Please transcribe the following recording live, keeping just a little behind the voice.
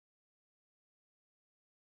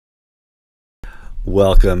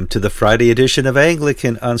Welcome to the Friday edition of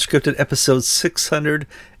Anglican Unscripted, episode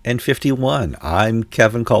 651. I'm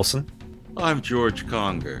Kevin Kallsen. I'm George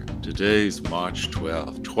Conger. Today's March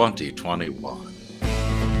 12, 2021.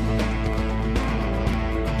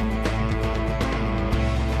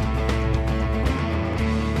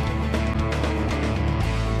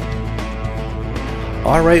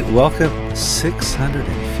 All right, welcome.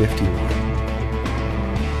 651.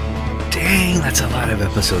 Dang, that's a lot of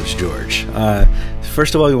episodes, George.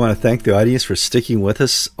 First of all, we want to thank the audience for sticking with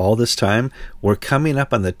us all this time. We're coming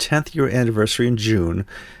up on the 10th year anniversary in June,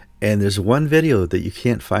 and there's one video that you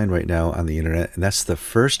can't find right now on the internet, and that's the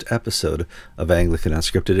first episode of Anglican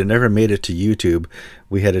Unscripted. It never made it to YouTube.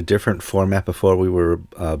 We had a different format before. We were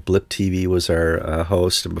Blip TV was our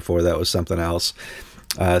host, and before that was something else.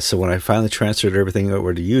 So when I finally transferred everything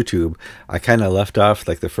over to YouTube, I kind of left off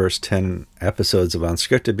like the first 10 episodes of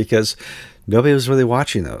Unscripted because nobody was really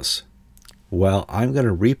watching those. Well, I'm going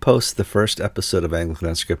to repost the first episode of Anglican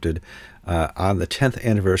Unscripted on the 10th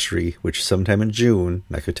anniversary, which is sometime in June.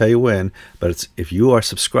 I could tell you when, but if you are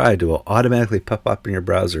subscribed, it will automatically pop up in your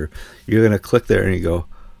browser. You're going to click there and you go,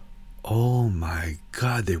 oh my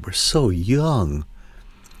God, they were so young.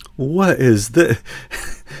 What is this?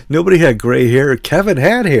 Nobody had gray hair. Kevin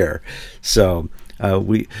had hair. So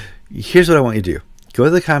here's what I want you to do. Go to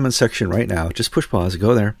the comment section right now. Just push pause.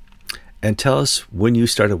 Go there. And tell us when you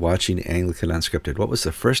started watching Anglican Unscripted. What was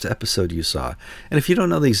the first episode you saw? And if you don't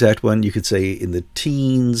know the exact one, you could say in the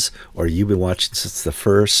teens, or you've been watching since the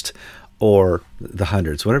first, or the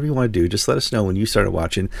hundreds. Whatever you want to do, just let us know when you started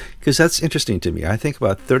watching, because that's interesting to me. I think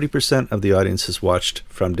about 30% of the audience has watched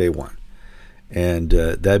from day one. And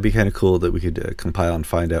that'd be kind of cool that we could compile and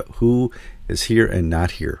find out who is here and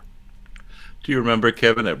not here. Do you remember,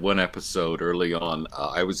 Kevin, at one episode early on,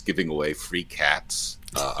 I was giving away free cats.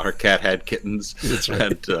 Our cat had kittens. That's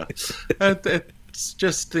right. And it's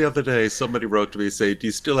just the other day, somebody wrote to me saying, do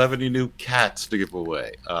you still have any new cats to give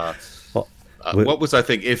away? What was I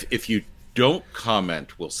think? If you don't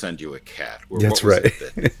comment, we'll send you a cat. That's right.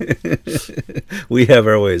 We have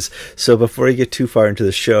our ways. So before you get too far into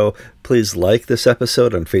the show, please like this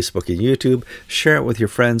episode on Facebook and YouTube. Share it with your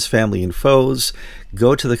friends, family, and foes.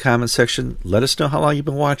 Go to the comment section. Let us know how long you've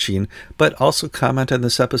been watching, but also comment on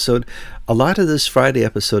this episode. A lot of this Friday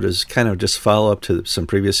episode is kind of just follow up to some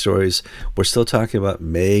previous stories. We're still talking about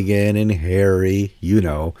Meghan and Harry. You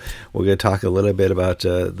know, we're going to talk a little bit about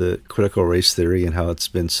the critical race theory and how it's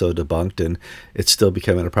been so debunked, and it's still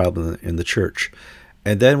becoming a problem in the church.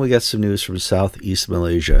 And then we got some news from Southeast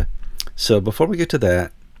Malaysia. So before we get to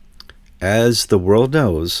that, as the world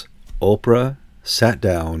knows, Oprah sat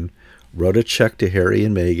down, wrote a check to Harry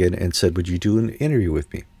and Meghan and said, would you do an interview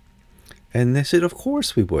with me? And they said, of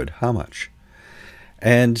course we would. How much?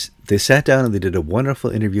 And they sat down and they did a wonderful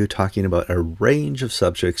interview talking about a range of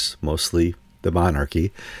subjects, mostly the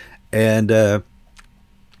monarchy, and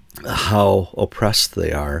how oppressed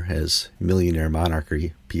they are as millionaire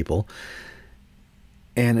monarchy people.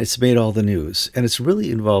 And it's made all the news. And it's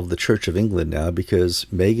really involved the Church of England now, because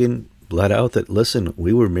Meghan let out that, listen,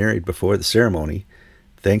 we were married before the ceremony,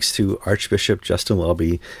 thanks to Archbishop Justin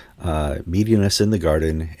Welby meeting us in the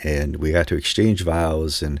garden, and we got to exchange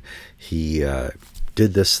vows, and he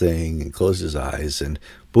did this thing and closed his eyes, and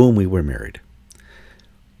boom, we were married.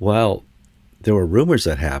 Well, there were rumors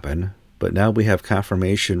that happened, but now we have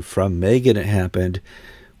confirmation from Meghan it happened.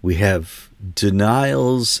 We have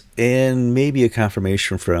denials and maybe a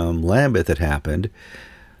confirmation from Lambeth it happened.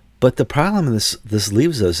 But the problem this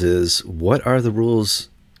leaves us is, what are the rules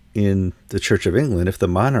in the Church of England if the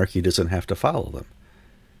monarchy doesn't have to follow them?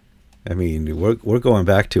 I mean, we're going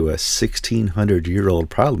back to a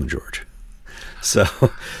 1600-year-old problem, George. So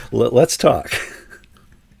let's talk.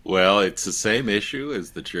 Well, it's the same issue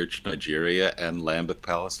as the Church of Nigeria and Lambeth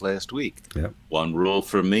Palace last week. Yep. One rule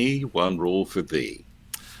for me, one rule for thee.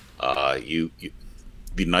 The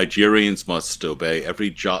Nigerians must obey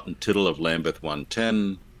every jot and tittle of Lambeth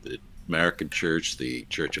 110. The American Church, the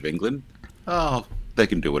Church of England, they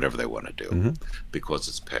can do whatever they want to do because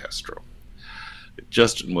it's pastoral.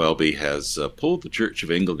 Justin Welby has pulled the Church of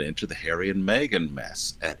England into the Harry and Meghan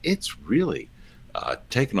mess, and it's really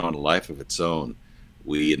taken on a life of its own.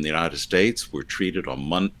 We in the United States were treated on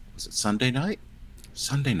was it Sunday night?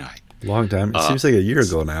 Sunday night. Long time. It seems like a year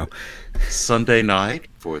ago now. Sunday night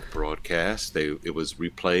for the broadcast. It was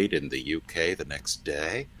replayed in the UK the next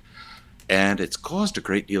day, and it's caused a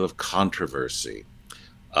great deal of controversy.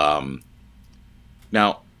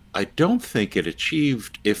 Now, I don't think it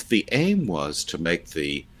achieved, if the aim was to make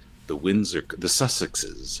the Windsor, the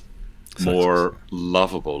Sussexes more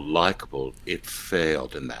lovable, likable, it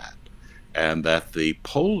failed in that. and that the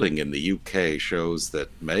polling in the UK shows that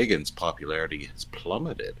Meghan's popularity has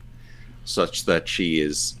plummeted, such that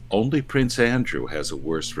only Prince Andrew has a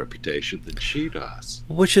worse reputation than she does.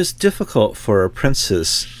 Which is difficult for a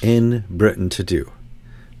princess in Britain to do.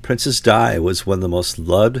 Princess Di was one of the most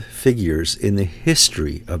loved figures in the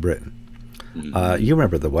history of Britain. Mm-hmm. You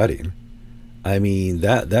remember the wedding. I mean,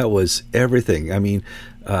 that was everything. I mean,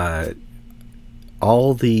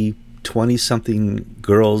 all the 20-something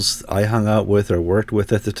girls I hung out with or worked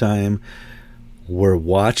with at the time were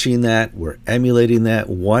watching that, were emulating that,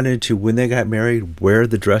 wanted to, when they got married, wear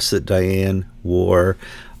the dress that Diane wore,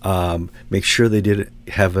 make sure they didn't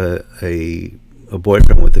have a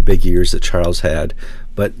boyfriend with the big ears that Charles had.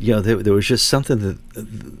 But, you know, there was just something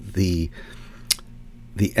that the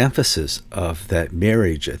emphasis of that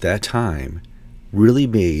marriage at that time really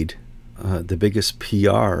made the biggest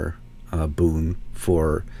PR boon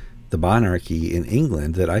for the monarchy in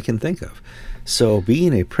England that I can think of. So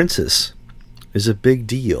being a princess is a big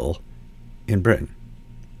deal in Britain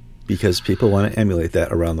because people want to emulate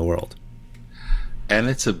that around the world. And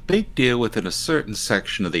it's a big deal within a certain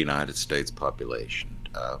section of the United States population.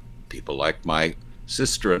 People like my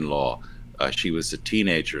sister-in-law. She was a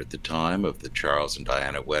teenager at the time of the Charles and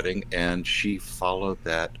Diana wedding, and she followed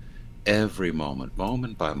that every moment,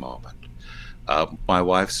 moment by moment. My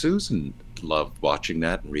wife Susan loved watching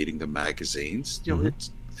that and reading the magazines. You know,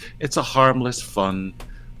 it's a harmless, fun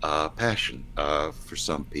passion for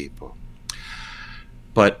some people.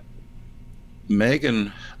 But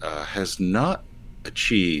Meghan has not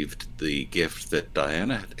achieved the gift that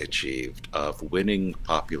Diana had achieved of winning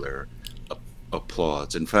popular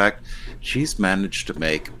applause. In fact, she's managed to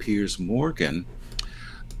make Piers Morgan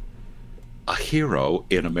a hero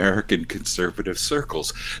in American conservative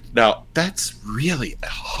circles. Now, that's really a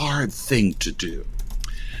hard thing to do.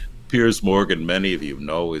 Piers Morgan, many of you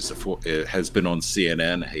know, has been on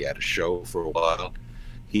CNN. He had a show for a while.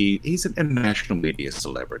 He's an international media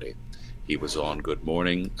celebrity. He was on Good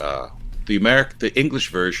Morning, the English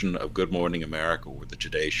version of Good Morning America, or the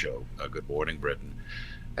Today Show, Good Morning Britain.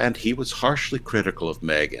 And he was harshly critical of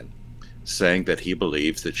Meghan, saying that he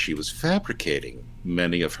believes that she was fabricating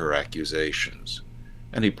many of her accusations.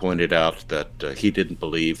 And he pointed out that he didn't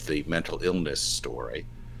believe the mental illness story.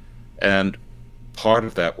 And part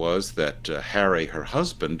of that was that Harry, her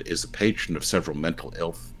husband, is a patron of several mental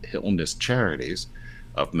illness charities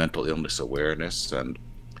of mental illness awareness. And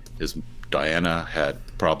Diana had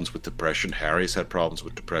problems with depression. Harry's had problems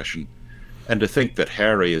with depression. And to think that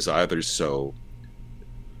Harry is either so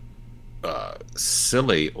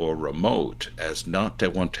silly or remote as not to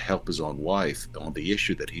want to help his own wife on the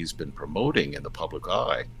issue that he's been promoting in the public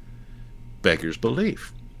eye beggars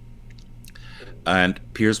belief. And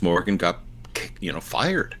Piers Morgan got,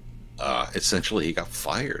 fired. Essentially, he got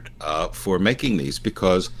fired for making these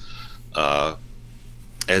because,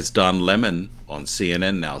 as Don Lemon on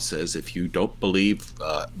CNN now says, if you don't believe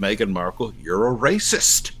Meghan Markle, you're a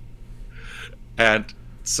racist. And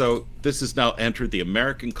so this has now entered the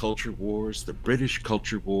American culture wars, the British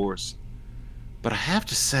culture wars. But I have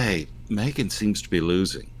to say, Meghan seems to be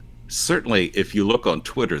losing. Certainly, if you look on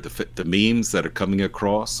Twitter, the memes that are coming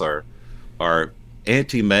across are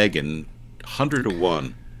anti-Meghan 100 to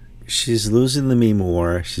 1. She's losing the meme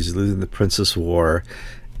war. She's losing the princess war.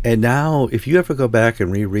 And now, if you ever go back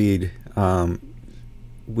and reread,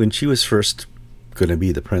 when she was first going to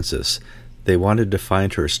be the princess, they wanted to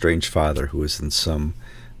find her estranged father who was in some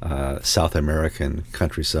South American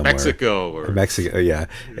country somewhere. Mexico, yeah.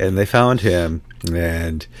 And they found him,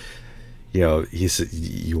 and he said,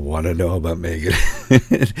 "You want to know about Meghan?"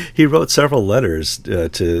 He wrote several letters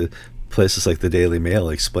to places like the Daily Mail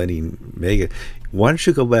explaining Meghan. Why don't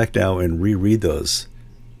you go back now and reread those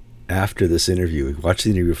after this interview? Watch the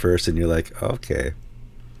interview first, and you're like, okay,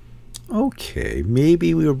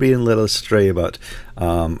 maybe we were being led astray about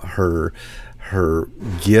her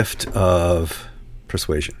gift of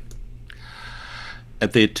persuasion.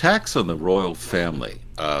 And the attacks on the royal family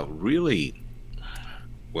really,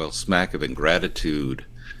 smack of ingratitude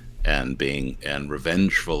and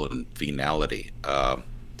revengeful and venality.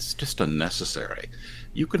 It's just unnecessary.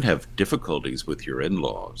 You can have difficulties with your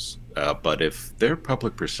in-laws, but if they're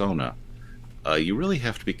public persona, you really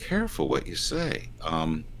have to be careful what you say.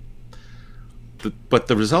 But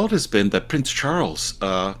the result has been that Prince Charles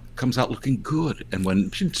comes out looking good. And when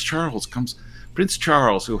Prince Charles,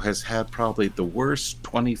 who has had probably the worst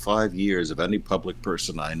 25 years of any public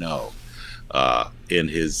person I know in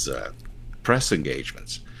his press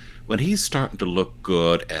engagements, when he's starting to look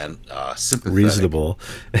good and sympathetic. Reasonable.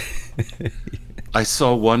 I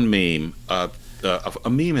saw one meme. a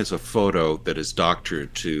meme is a photo that is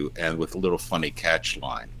doctored to and with a little funny catch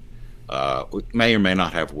line. It may or may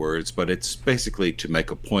not have words, but it's basically to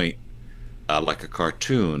make a point, like a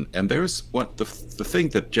cartoon. And there's the thing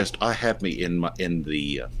that just I had me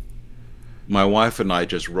my wife and I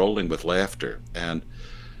just rolling with laughter. And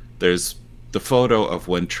there's the photo of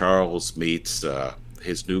when Charles meets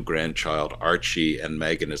his new grandchild Archie, and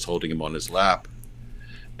Meghan is holding him on his lap,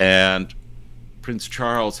 and Prince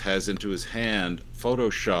Charles has into his hand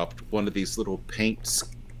photoshopped one of these little paint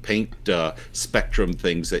spectrum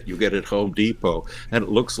things that you get at Home Depot, and it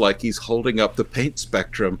looks like he's holding up the paint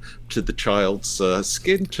spectrum to the child's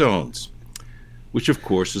skin tones, which of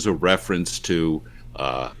course is a reference to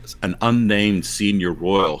an unnamed senior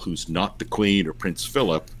royal who's not the Queen or Prince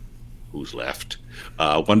Philip, who's left,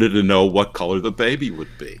 wanted to know what color the baby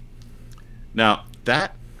would be. Now,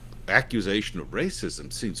 that accusation of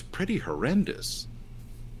racism seems pretty horrendous,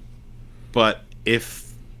 but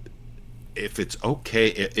if it's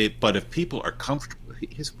okay, but if people are comfortable,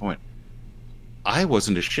 here's the point. I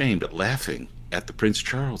wasn't ashamed at laughing at the Prince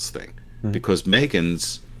Charles thing, because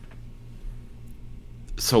Meghan's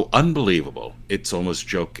so unbelievable, it's almost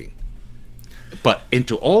joking. But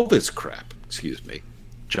into all this crap, excuse me,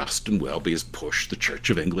 Justin Welby has pushed the Church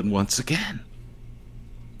of England once again.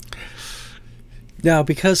 Now,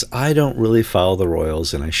 because I don't really follow the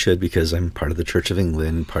royals, and I should because I'm part of the Church of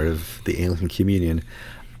England, part of the Anglican Communion,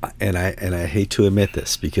 and I hate to admit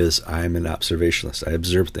this because I'm an observationalist. I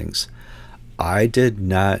observe things. I did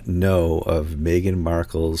not know of Meghan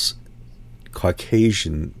Markle's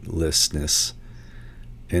Caucasianlessness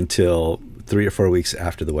until 3 or 4 weeks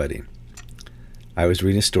after the wedding. I was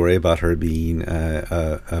reading a story about her being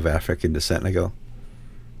of African descent, and I go,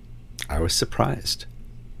 I was surprised.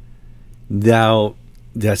 Now,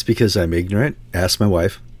 that's because I'm ignorant. Ask my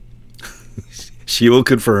wife. She will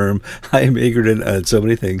confirm I am ignorant on so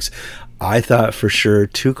many things. I thought for sure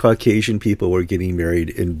 2 Caucasian people were getting married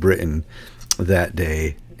in Britain that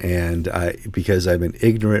day, and because I'm an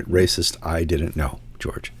ignorant racist, I didn't know,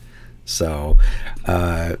 George. So,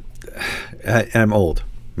 I'm old.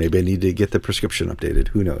 Maybe I need to get the prescription updated.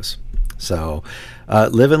 Who knows? So,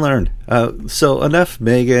 live and learn. So enough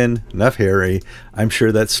Meghan, enough Harry. I'm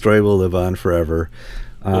sure that story will live on forever.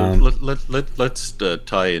 Let's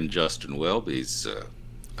tie in Justin Welby's.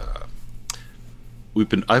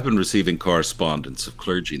 I've been receiving correspondence of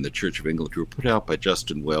clergy in the Church of England who were put out by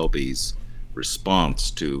Justin Welby's response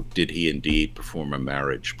to did he indeed perform a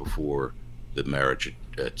marriage before the marriage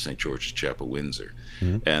at St. George's Chapel, Windsor.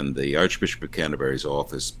 And the Archbishop of Canterbury's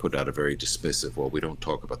office put out a very dismissive, well, we don't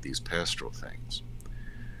talk about these pastoral things.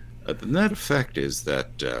 The net effect is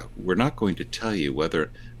that we're not going to tell you whether,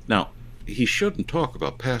 now, he shouldn't talk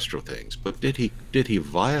about pastoral things, but did he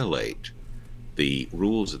violate the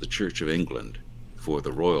rules of the Church of England for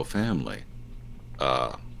the royal family?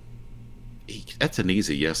 That's an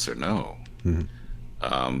easy yes or no.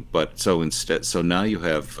 But so now you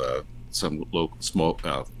have some local small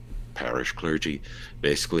parish clergy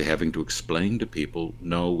basically having to explain to people,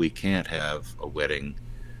 no, we can't have a wedding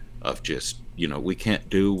of just, we can't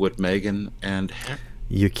do what Meghan and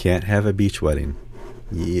you can't have a beach wedding.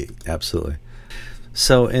 Yeah, absolutely.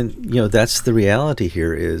 So, and that's the reality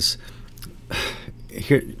here is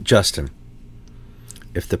here, Justin,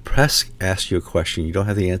 if the press asks you a question, you don't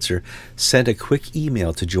have the answer, send a quick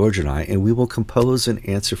email to George and I, and we will compose an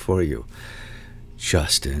answer for you.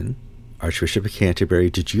 Justin, Archbishop of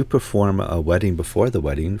Canterbury, did you perform a wedding before the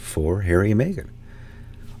wedding for Harry and Meghan?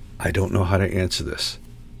 I don't know how to answer this.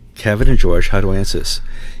 Kevin and George, how do I answer this?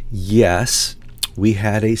 Yes, we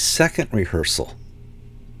had a second rehearsal.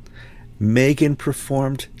 Meghan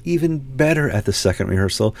performed even better at the second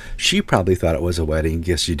rehearsal. She probably thought it was a wedding.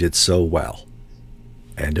 Guess you did so well.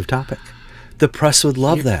 End of topic. The press would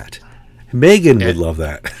love that. Meghan would love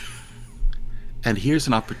that. And here's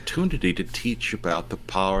an opportunity to teach about the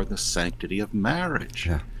power and the sanctity of marriage.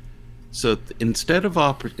 Yeah. So instead of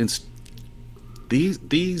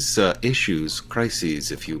these issues,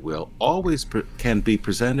 crises, if you will, always can be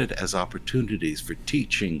presented as opportunities for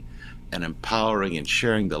teaching and empowering and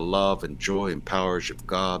sharing the love and joy and powers of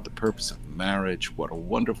God, the purpose of marriage. What a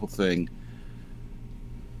wonderful thing.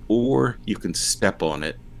 Or you can step on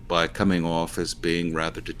it by coming off as being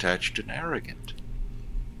rather detached and arrogant.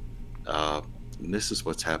 And this is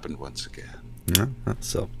what's happened once again. Yeah,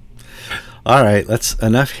 so, all right,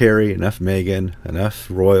 enough Harry, enough Meghan, enough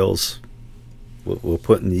royals. We'll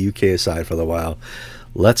put in the UK aside for a while.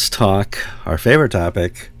 Let's talk our favorite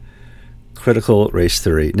topic, critical race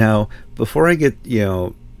theory. Now, before I get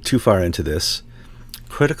too far into this,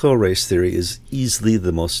 critical race theory is easily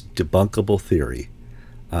the most debunkable theory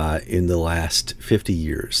in the last 50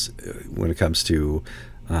 years when it comes to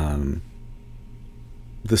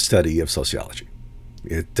the study of sociology.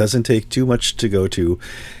 It doesn't take too much to go to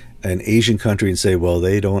an Asian country and say, well,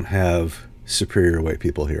 they don't have superior white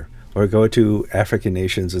people here. Or go to African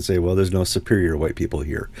nations and say, well, there's no superior white people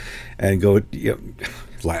here. And go,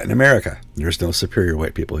 Latin America, there's no superior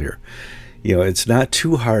white people here. It's not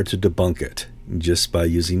too hard to debunk it just by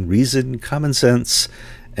using reason, common sense,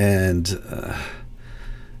 and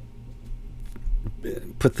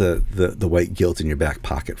put the white guilt in your back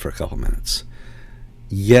pocket for a couple minutes.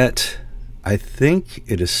 Yet, I think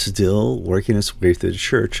it is still working its way through the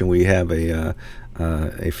church, and we have a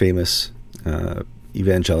famous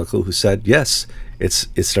evangelical who said, yes, it's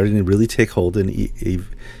starting to really take hold in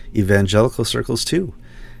evangelical circles too.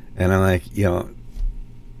 And I'm like,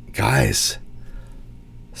 guys,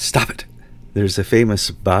 stop it. There's a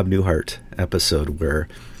famous Bob Newhart episode where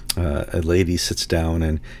a lady sits down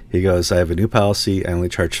and he goes, I have a new policy. I only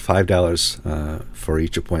charge $5 for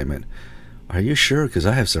each appointment. Are you sure? Because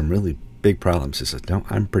I have some really big problems. He says, no,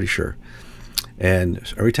 I'm pretty sure. And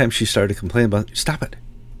every time she started to complain about it, stop it.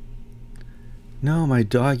 No, my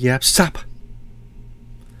dog yaps. Stop.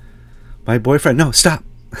 My boyfriend, no, stop.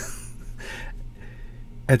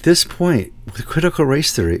 At this point, with critical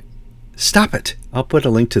race theory, stop it. I'll put a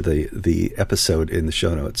link to the episode in the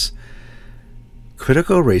show notes.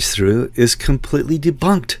 Critical race theory is completely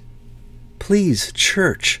debunked. Please,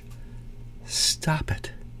 church, stop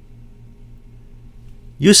it.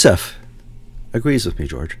 Youssef agrees with me,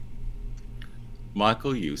 George.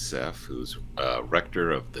 Michael Youssef, who's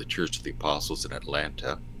rector of the Church of the Apostles in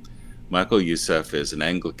Atlanta. Michael Youssef is an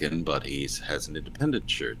Anglican, but he has an independent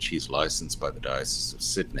church. He's licensed by the Diocese of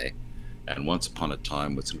Sydney, and once upon a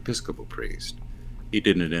time was an Episcopal priest. He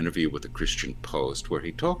did an interview with the Christian Post where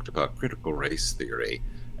he talked about critical race theory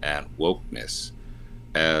and wokeness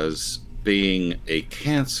as being a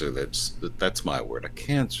cancer that's my word, a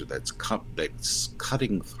cancer that's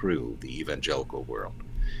cutting through the evangelical world.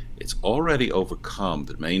 It's already overcome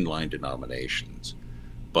the mainline denominations,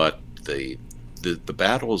 but the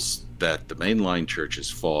battles that the mainline churches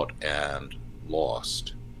fought and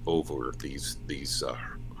lost over these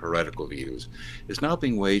heretical views is now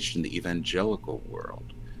being waged in the evangelical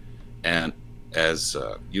world. And as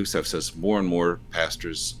Youssef says, more and more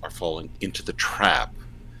pastors are falling into the trap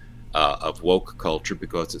of woke culture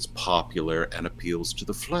because it's popular and appeals to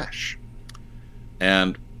the flesh.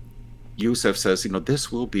 And Youssef says,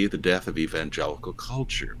 this will be the death of evangelical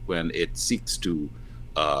culture when it seeks to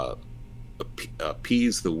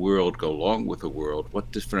appease the world, go along with the world.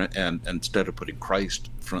 And instead of putting Christ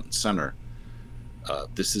front and center,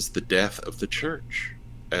 this is the death of the church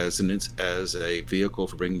as a vehicle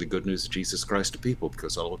for bringing the good news of Jesus Christ to people,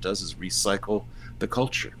 because all it does is recycle the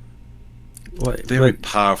culture. Very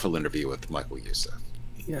powerful interview with Michael Youssef.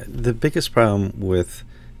 Yeah, the biggest problem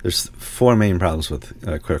there's four main problems with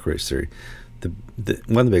critical race theory.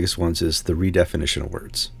 One of the biggest ones is the redefinition of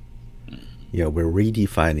words. We're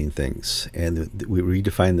redefining things, and we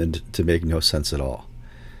redefine them to make no sense at all.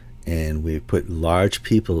 And we put large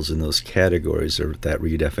peoples in those categories of that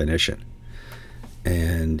redefinition.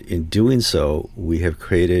 And in doing so, we have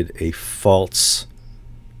created a false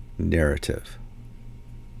narrative.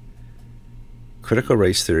 Critical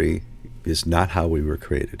race theory is not how we were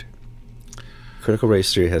created. Critical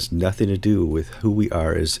race theory has nothing to do with who we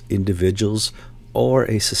are as individuals or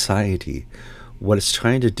a society. What it's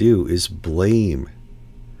trying to do is blame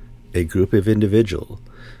a group of individuals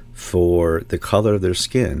for the color of their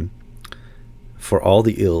skin for all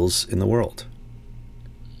the ills in the world.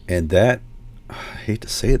 And that, I hate to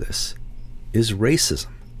say this, is racism.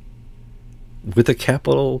 With a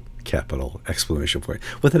capital exclamation point,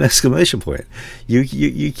 with an exclamation point.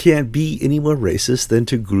 You can't be any more racist than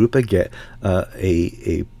to group a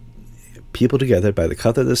people together by the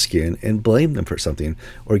color of the skin and blame them for something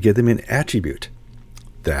or give them an attribute.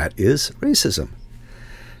 That is racism.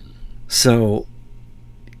 So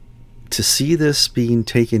to see this being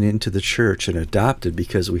taken into the church and adopted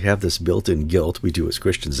because we have this built-in guilt, we do as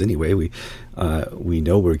Christians anyway, we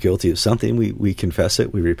know we're guilty of something, we confess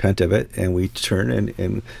it, we repent of it, and we turn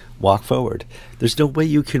and walk forward. There's no way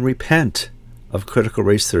you can repent of critical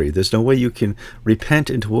race theory. There's no way you can repent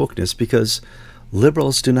into wokeness because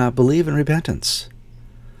liberals do not believe in repentance.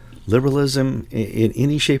 Liberalism in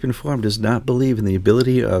any shape and form does not believe in the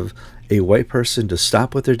ability of a white person to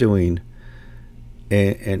stop what they're doing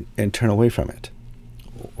and turn away from it,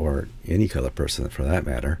 or any color person for that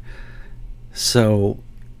matter. So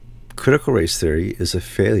critical race theory is a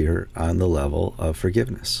failure on the level of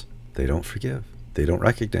forgiveness. They don't forgive. They don't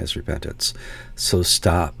recognize repentance. So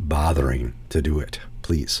stop bothering to do it, please.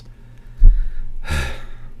 please.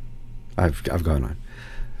 I've gone on.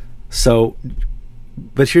 So,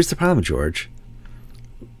 but here's the problem, George.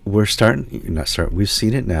 We've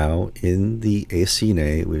seen it now in the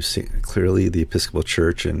ACNA. We've seen clearly the Episcopal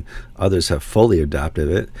Church and others have fully adopted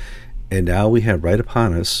it. And now we have right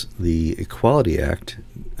upon us the Equality Act.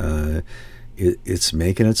 It's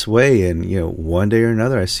making its way, and one day or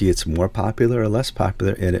another I see it's more popular or less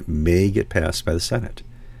popular, and it may get passed by the Senate.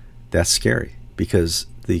 That's scary, because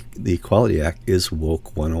the Equality Act is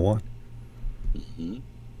woke 101. Mm-hmm.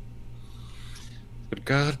 But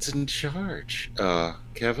God's in charge,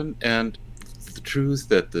 Kevin, and the truth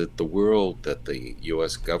that the world, that the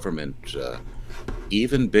U.S. government,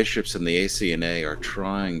 even bishops in the ACNA are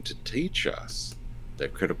trying to teach us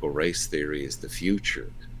that critical race theory is the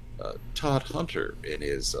future. Todd Hunter, in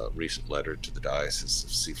his recent letter to the Diocese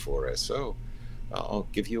of C4SO, I'll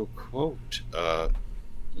give you a quote.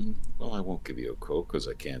 Well, I won't give you a quote because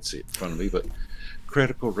I can't see it in front of me, but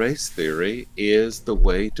critical race theory is the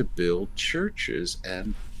way to build churches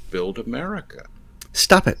and build America.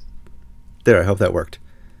 Stop it. There, I hope that worked.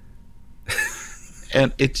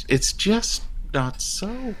 And it's just not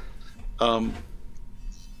so.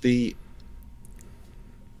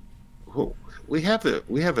 We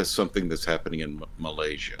have something that's happening in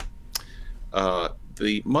Malaysia.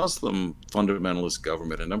 The Muslim fundamentalist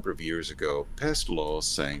government a number of years ago passed laws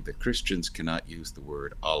saying that Christians cannot use the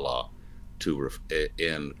word Allah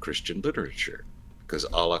in Christian literature, because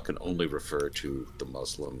Allah can only refer to the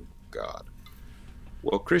Muslim God.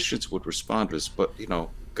 Well, Christians would respond to this, but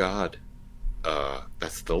God,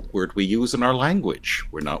 that's the word we use in our language.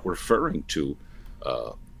 We're not referring to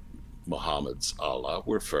Muhammad's Allah.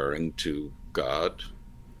 We're referring to God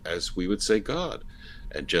as we would say God.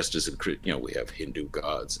 And just as we have Hindu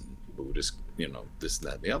gods and Buddhist, this and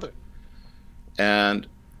that and the other. And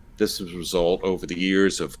this is a result over the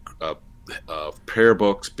years of prayer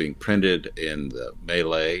books being printed in the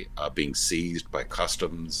Malay, being seized by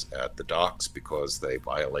customs at the docks because they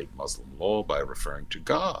violate Muslim law by referring to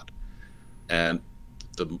God. And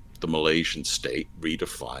the Malaysian state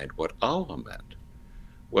redefined what Allah meant.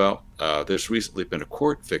 Well, there's recently been a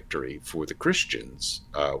court victory for the Christians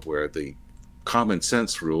where the common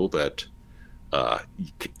sense rule that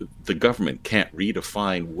the government can't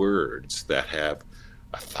redefine words that have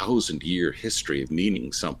 1,000-year history of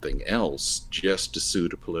meaning something else just to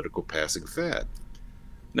suit a political passing fad.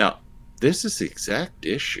 Now, this is the exact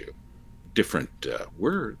issue, different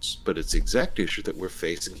words, but it's the exact issue that we're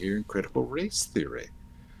facing here in critical race theory.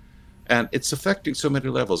 And it's affecting so many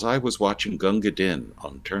levels. I was watching Gunga Din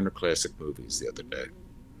on Turner Classic Movies the other day.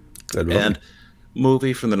 Good movie. And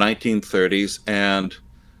movie from the 1930s, and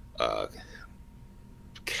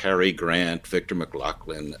Cary Grant, Victor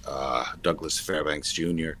McLaughlin, Douglas Fairbanks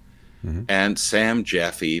Jr., and Sam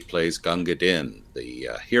Jaffe plays Gunga Din, the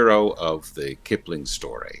hero of the Kipling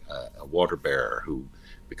story, a water bearer who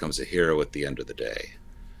becomes a hero at the end of the day.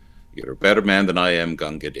 You're a better man than I am,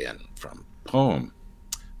 Gunga Din, from poem.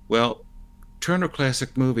 Well, Turner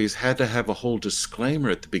Classic Movies had to have a whole disclaimer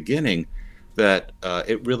at the beginning that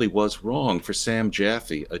it really was wrong for Sam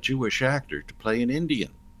Jaffe, a Jewish actor, to play an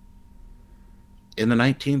Indian in the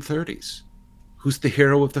 1930s, who's the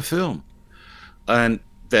hero of the film. And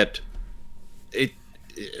that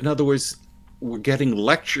in other words, we're getting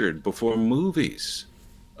lectured before movies.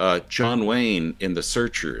 John Wayne in The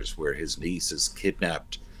Searchers, where his niece is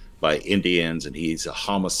kidnapped by Indians and he's a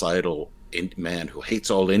homicidal man who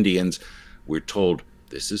hates all Indians. We're told,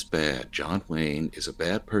 this is bad. John Wayne is a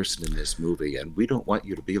bad person in this movie, and we don't want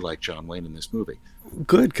you to be like John Wayne in this movie.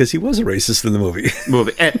 Good, because he was a racist in the movie.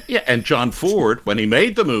 And John Ford, when he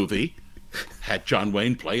made the movie, had John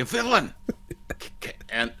Wayne play a villain.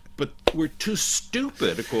 But we're too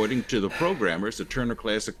stupid, according to the programmers at Turner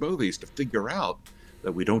Classic Movies, to figure out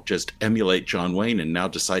that we don't just emulate John Wayne and now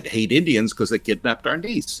decide to hate Indians because they kidnapped our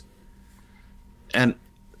niece. And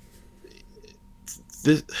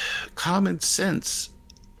the common sense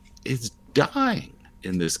is dying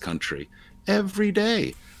in this country every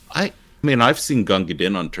day. I mean, I've seen Gunga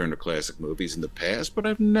Din on Turner Classic Movies in the past, but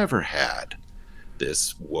I've never had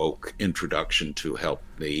this woke introduction to help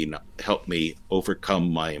me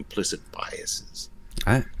overcome my implicit biases.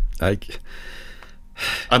 I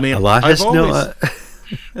mean, a lot has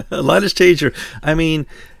a lot has changed. I mean,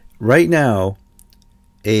 right now,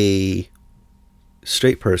 a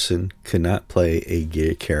straight person cannot play a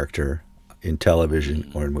gay character in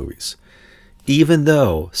television or in movies, even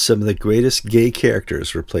though some of the greatest gay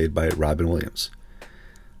characters were played by Robin Williams.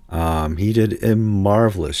 He did a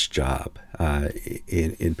marvelous job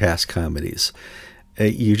in past comedies,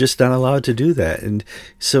 You're just not allowed to do that. And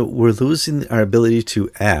so we're losing our ability to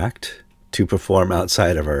act, to perform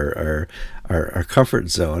outside of our comfort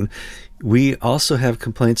zone. We also have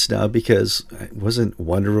complaints now because it wasn't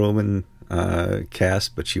Wonder Woman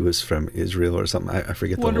cast, but she was from Israel or something. I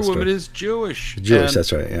forget the whole story. Wonder Woman is Jewish. Jewish,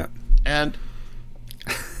 that's right, yeah. And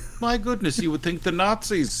my goodness, you would think the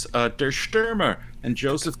Nazis, Der Stürmer and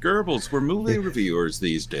Joseph Goebbels were movie reviewers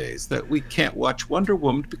these days, that we can't watch Wonder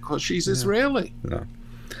Woman because she's Israeli. No.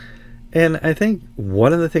 And I think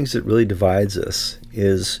one of the things that really divides us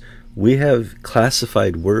is we have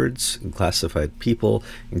classified words and classified people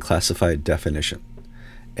and classified definition.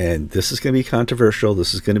 And this is going to be controversial.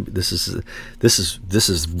 This is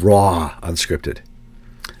raw unscripted.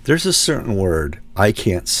 There's a certain word I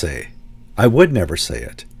can't say. I would never say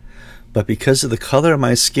it. But because of the color of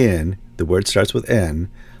my skin, the word starts with N,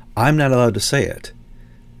 I'm not allowed to say it.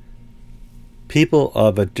 People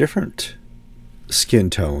of a different skin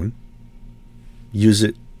tone use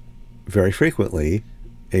it very frequently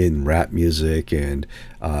in rap music and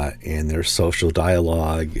in their social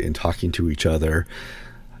dialogue and talking to each other.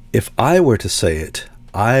 If I were to say it,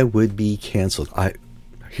 I would be canceled.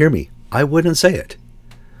 Hear me, I wouldn't say it.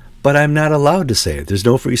 But I'm not allowed to say it. There's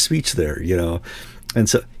no free speech there, you know. And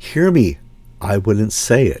so, hear me, I wouldn't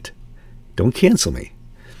say it. Don't cancel me.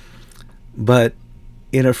 But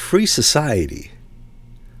in a free society,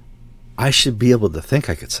 I should be able to think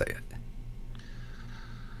I could say it.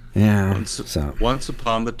 Yeah. Once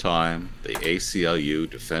upon the time, the ACLU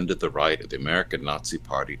defended the right of the American Nazi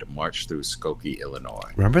Party to march through Skokie,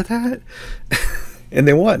 Illinois. Remember that? And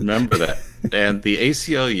they won. Remember that. And the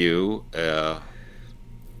ACLU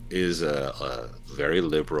is a very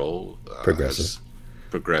liberal,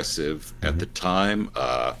 progressive. At the time.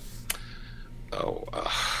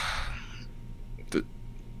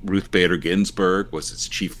 Ruth Bader Ginsburg was its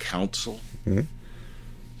chief counsel.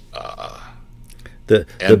 The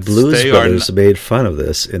Blues Brothers made fun of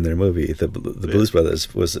this in their movie. The Blues Brothers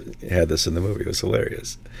had this in the movie. It was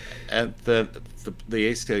hilarious. And the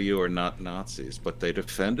ACLU are not Nazis, but they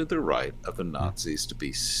defended the right of the Nazis to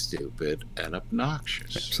be stupid and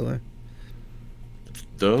obnoxious. Absolutely.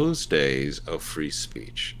 Those days of free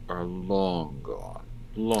speech are long gone.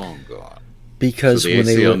 Long gone. Because so the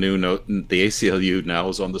ACLU now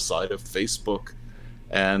is on the side of Facebook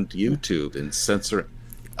and YouTube and censoring.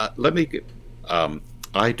 Let me get.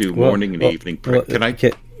 I do morning and evening prayer.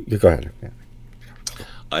 You go ahead. Yeah.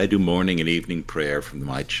 I do morning and evening prayer from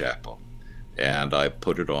my chapel, and I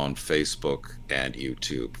put it on Facebook and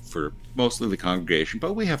YouTube for mostly the congregation,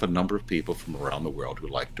 but we have a number of people from around the world who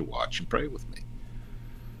like to watch and pray with me.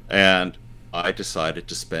 And I decided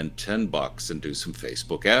to spend $10 and do some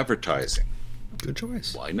Facebook advertising. Good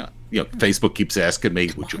choice. Why not? You know, Facebook keeps asking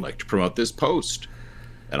me, would you like to promote this post?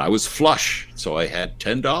 And I was flush, so I had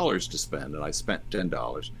 $10 to spend, and I spent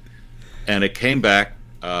 $10. And it came back,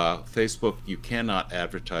 Facebook, you cannot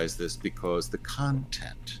advertise this because the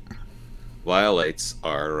content violates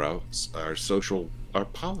our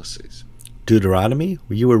policies. Deuteronomy?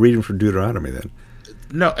 You were reading from Deuteronomy then.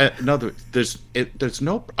 No, there's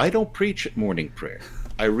no. I don't preach at morning prayer.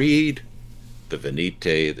 I read the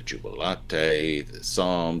Venite, the Jubilate, the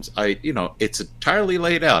Psalms. It's entirely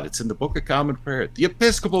laid out. It's in the Book of Common Prayer, the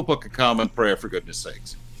Episcopal Book of Common Prayer, for goodness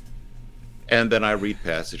sakes. And then I read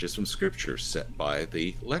passages from Scripture set by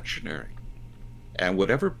the lectionary. And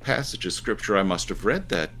whatever passage of Scripture I must have read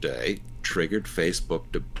that day triggered Facebook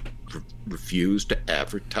to refuse to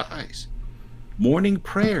advertise. Morning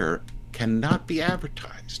prayer cannot be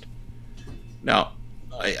advertised. Now,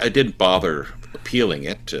 I didn't bother appealing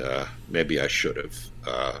it. Maybe I should have.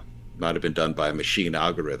 Might have been done by a machine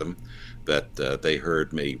algorithm that they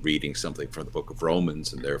heard me reading something from the book of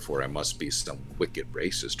Romans, and therefore I must be some wicked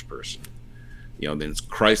racist person. In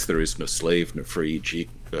Christ there is no slave nor free,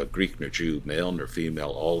 Greek nor Jew, male nor female,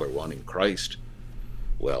 all are one in Christ.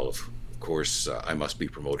 Well, of course, I must be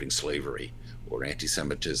promoting slavery or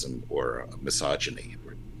anti-Semitism or misogyny,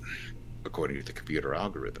 according to the computer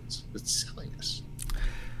algorithms. It's silliness.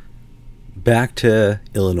 Back to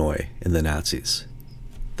Illinois and the Nazis.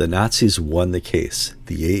 The Nazis won the case.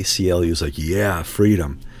 The ACLU was like, yeah,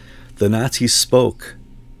 freedom. The Nazis spoke.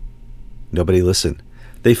 Nobody listened.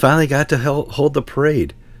 They finally got to hold the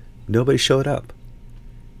parade. Nobody showed up.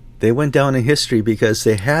 They went down in history because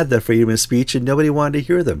they had the freedom of speech and nobody wanted to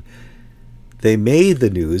hear them. They made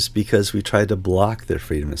the news because we tried to block their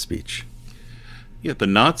freedom of speech. Yeah, the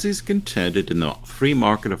Nazis contended in the free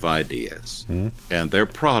market of ideas, and their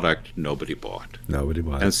product nobody bought. Nobody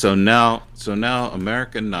bought. And so now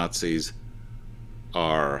American Nazis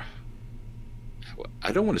are,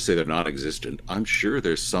 I don't want to say they're non-existent. I'm sure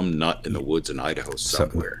there's some nut in the woods in Idaho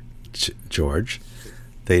somewhere. George,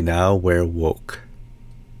 they now wear woke.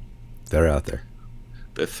 They're out there.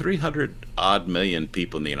 The 300 odd million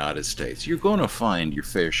people in the United States, you're going to find your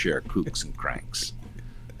fair share of kooks and cranks.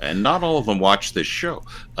 And not all of them watch this show.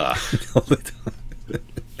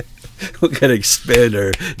 We're going to expand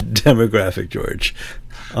our demographic, George.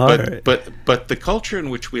 But the culture in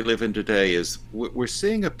which we live in today is we're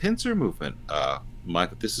seeing a pincer movement.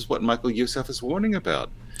 Michael, this is what Michael Youssef is warning about.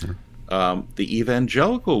 The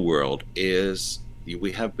evangelical world is,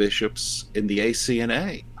 we have bishops in the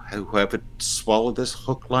ACNA who have swallowed this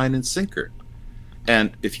hook, line, and sinker.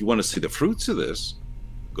 And if you want to see the fruits of this,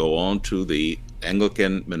 go on to the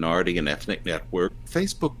Anglican Minority and Ethnic Network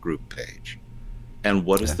Facebook group page. And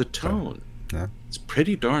what is the tone? Yeah. It's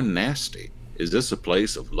pretty darn nasty. Is this a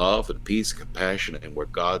place of love and peace, compassion, and where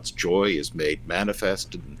God's joy is made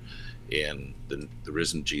manifest in the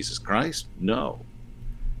risen Jesus Christ? No.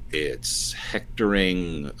 It's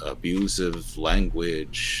hectoring, abusive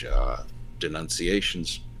language,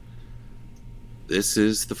 denunciations. This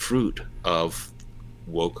is the fruit of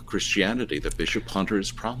woke Christianity that Bishop Hunter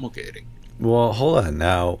is promulgating. Well, hold on.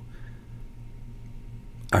 Now,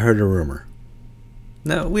 I heard a rumor.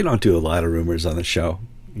 Now, we don't do a lot of rumors on the show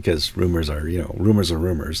because rumors are, rumors are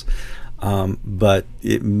rumors. But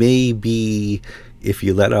it may be, if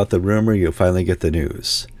you let out the rumor, you'll finally get the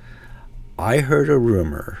news. I heard a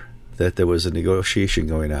rumor that there was a negotiation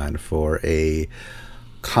going on for a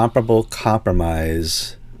comparable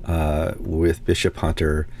compromise with Bishop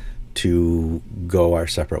Hunter to go our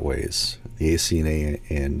separate ways. The ACNA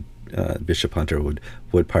and Bishop Hunter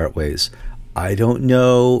would part ways. I don't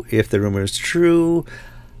know if the rumor is true.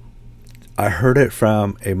 I heard it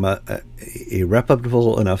from a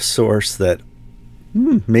reputable enough source that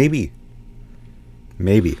maybe.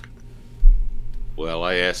 Well,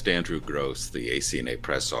 I asked Andrew Gross, the ACNA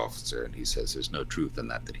press officer, and he says there's no truth in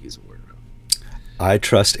that he's aware of. I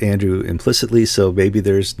trust Andrew implicitly, so maybe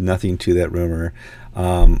there's nothing to that rumor,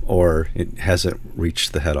 or it hasn't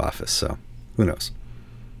reached the head office, so who knows.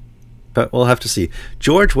 But we'll have to see.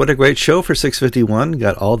 George, what a great show for 651.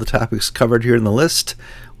 Got all the topics covered here in the list.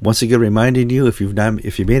 Once again, reminding you, if you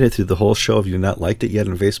made it through the whole show, if you've not liked it yet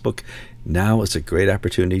on Facebook, now is a great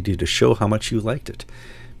opportunity to show how much you liked it.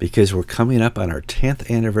 Because we're coming up on our 10th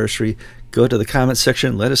anniversary. Go to the comments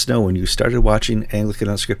section. Let us know when you started watching Anglican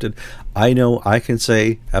Unscripted. I know I can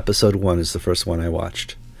say episode 1 is the first one I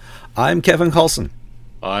watched. I'm Kevin Kallsen.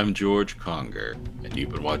 I'm George Conger, and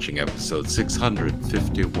you've been watching episode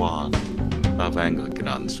 651 of Anglican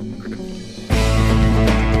Unscripted.